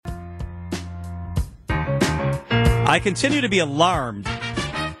I continue to be alarmed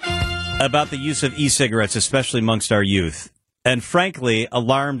about the use of e-cigarettes, especially amongst our youth. And frankly,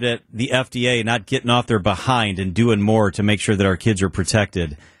 alarmed at the FDA not getting off their behind and doing more to make sure that our kids are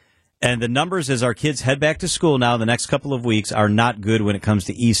protected. And the numbers as our kids head back to school now in the next couple of weeks are not good when it comes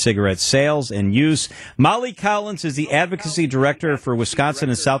to e-cigarette sales and use. Molly Collins is the advocacy director for Wisconsin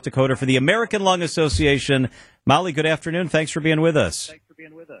and South Dakota for the American Lung Association. Molly, good afternoon. Thanks for being with us.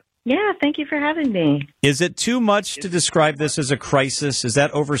 Yeah, thank you for having me. Is it too much to describe this as a crisis? Is that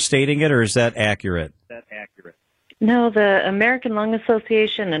overstating it, or is that accurate? No, the American Lung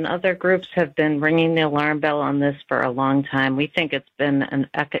Association and other groups have been ringing the alarm bell on this for a long time. We think it's been an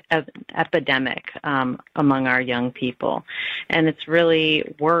epidemic among our young people. And it's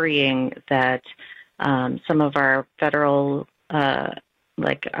really worrying that some of our federal,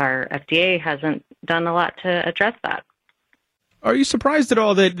 like our FDA, hasn't done a lot to address that. Are you surprised at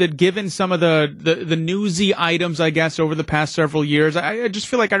all that given some of the newsy items, I guess, over the past several years, I just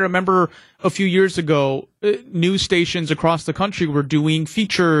feel like I remember a few years ago, news stations across the country were doing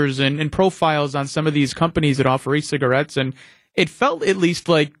features and profiles on some of these companies that offer e-cigarettes, and it felt at least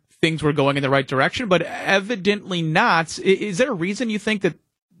like things were going in the right direction, but evidently not. Is there a reason you think that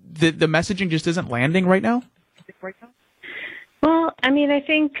the messaging just isn't landing right now? Well, I mean, I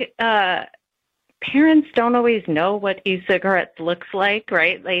think parents don't always know what e-cigarettes looks like,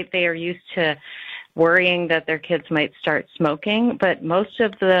 right? They are used to worrying that their kids might start smoking, but most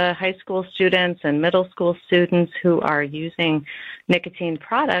of the high school students and middle school students who are using nicotine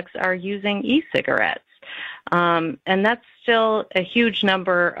products are using e-cigarettes. And that's still a huge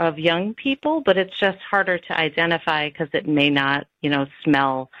number of young people, but it's just harder to identify because it may not,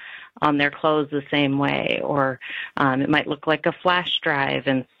 smell on their clothes the same way, or it might look like a flash drive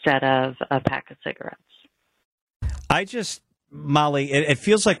instead of a pack of cigarettes. Molly, it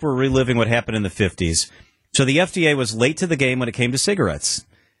feels like we're reliving what happened in the 50s. So the FDA was late to the game when it came to cigarettes.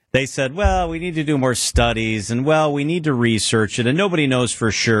 They said, well, we need to do more studies, and, well, we need to research it, and nobody knows for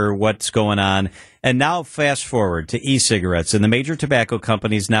sure what's going on. And now fast forward to e-cigarettes, and the major tobacco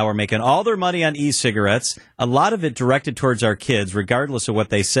companies now are making all their money on e-cigarettes, a lot of it directed towards our kids, regardless of what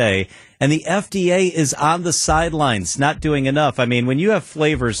they say. And the FDA is on the sidelines, not doing enough. I mean, when you have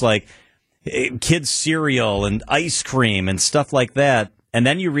flavors like kids' cereal and ice cream and stuff like that, and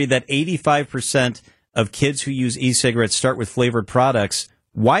then you read that 85% of kids who use e-cigarettes start with flavored products,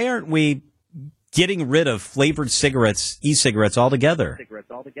 why aren't we getting rid of flavored e-cigarettes altogether?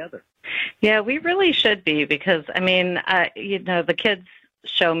 Yeah, we really should be, because, I mean, the kids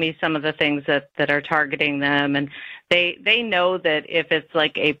show me some of the things that are targeting them, and they know that if it's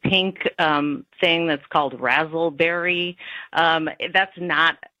like a pink thing that's called Razzleberry, that's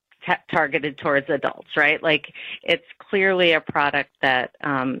not targeted towards adults, right? Like, it's clearly a product that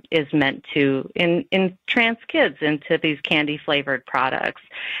is meant to entrance kids into these candy-flavored products.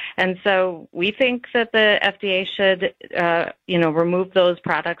 And so we think that the FDA should, remove those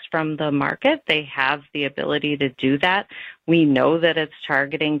products from the market. They have the ability to do that. We know that it's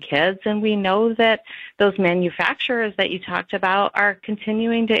targeting kids, and we know that those manufacturers that you talked about are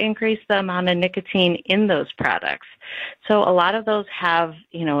continuing to increase the amount of nicotine in those products. So a lot of those have,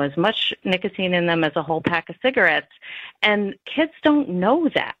 as much nicotine in them as a whole pack of cigarettes, and kids don't know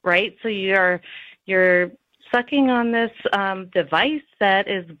that, right? So you're sucking on this device that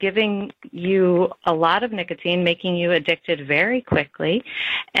is giving you a lot of nicotine, making you addicted very quickly,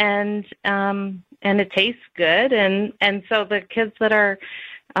 and it tastes good, and so the kids that are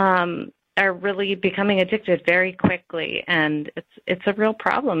really becoming addicted very quickly, and it's a real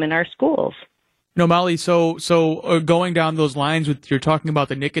problem in our schools. No, Molly, so going down those lines you're talking about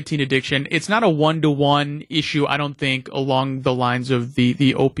the nicotine addiction, it's not a one-to-one issue, I don't think, along the lines of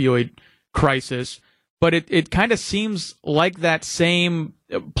the opioid crisis, but it kind of seems like that same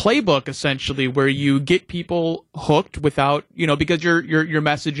playbook, essentially, where you get people hooked without, because your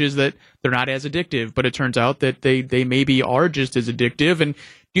message is that they're not as addictive, but it turns out that they maybe are just as addictive. And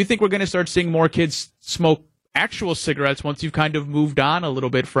do you think we're going to start seeing more kids smoke actual cigarettes once you've kind of moved on a little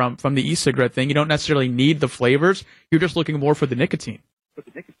bit from the e-cigarette thing? You don't necessarily need the flavors. You're just looking more for the nicotine.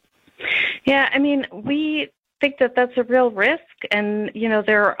 Yeah, I mean, we think that that's a real risk. And,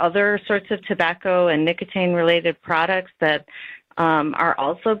 there are other sorts of tobacco and nicotine-related products that are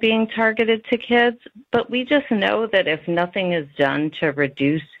also being targeted to kids. But we just know that if nothing is done to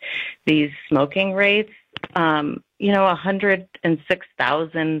reduce these smoking rates,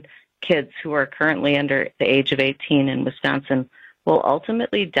 106,000 kids who are currently under the age of 18 in Wisconsin will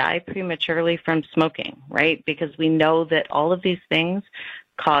ultimately die prematurely from smoking, right? Because we know that all of these things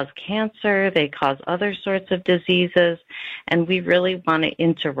cause cancer, they cause other sorts of diseases, and we really want to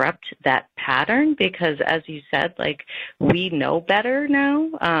interrupt that pattern because, as you said, like, we know better now.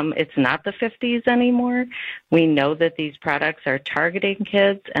 It's not the 50s anymore. We know that these products are targeting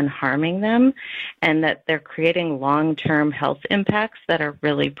kids and harming them, and that they're creating long-term health impacts that are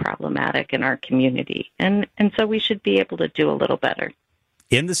really problematic in our community. And so we should be able to do a little better.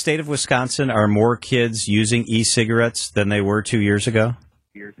 In the state of Wisconsin, are more kids using e-cigarettes than they were 2 years ago?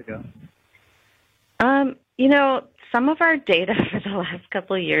 Some of our data for the last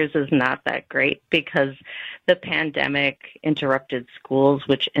couple of years is not that great because the pandemic interrupted schools,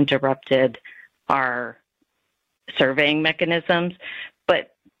 which interrupted our surveying mechanisms.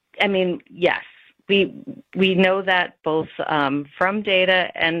 But, I mean, yes, we know that both from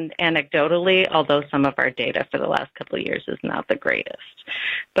data and anecdotally, although some of our data for the last couple of years is not the greatest.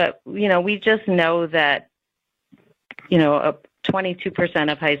 But, we just know that,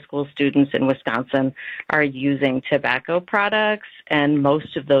 22% of high school students in Wisconsin are using tobacco products, and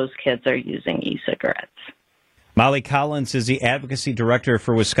most of those kids are using e-cigarettes. Molly Collins is the Advocacy Director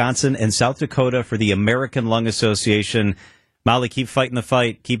for Wisconsin and South Dakota for the American Lung Association. Molly, keep fighting the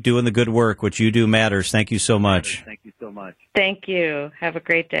fight. Keep doing the good work. What you do matters. Thank you so much. Thank you. Have a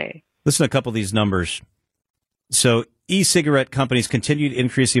great day. Listen to a couple of these numbers. So e-cigarette companies continue to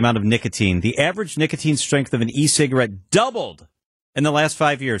increase the amount of nicotine. The average nicotine strength of an e-cigarette doubled in the last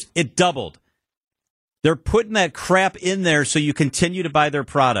 5 years. It doubled. They're putting that crap in there so you continue to buy their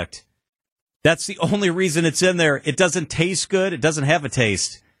product. That's the only reason it's in there. It doesn't taste good. It doesn't have a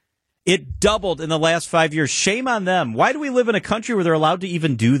taste. It doubled in the last 5 years. Shame on them. Why do we live in a country where they're allowed to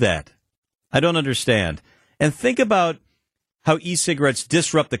even do that? I don't understand. And think about how e-cigarettes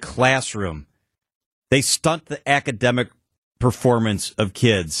disrupt the classroom. They stunt the academic performance of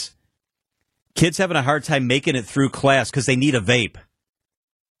kids. Kids having a hard time making it through class because they need a vape.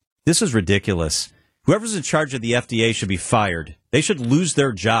 This is ridiculous. Whoever's in charge of the FDA should be fired. They should lose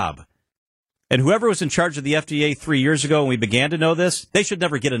their job. And whoever was in charge of the FDA 3 years ago when we began to know this, they should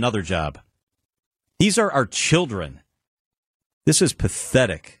never get another job. These are our children. This is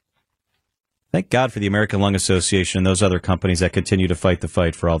pathetic. Thank God for the American Lung Association and those other companies that continue to fight the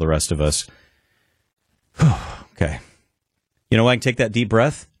fight for all the rest of us. Okay. You know why I can take that deep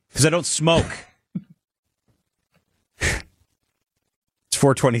breath? Because I don't smoke. It's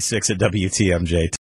 4:26 at WTMJ.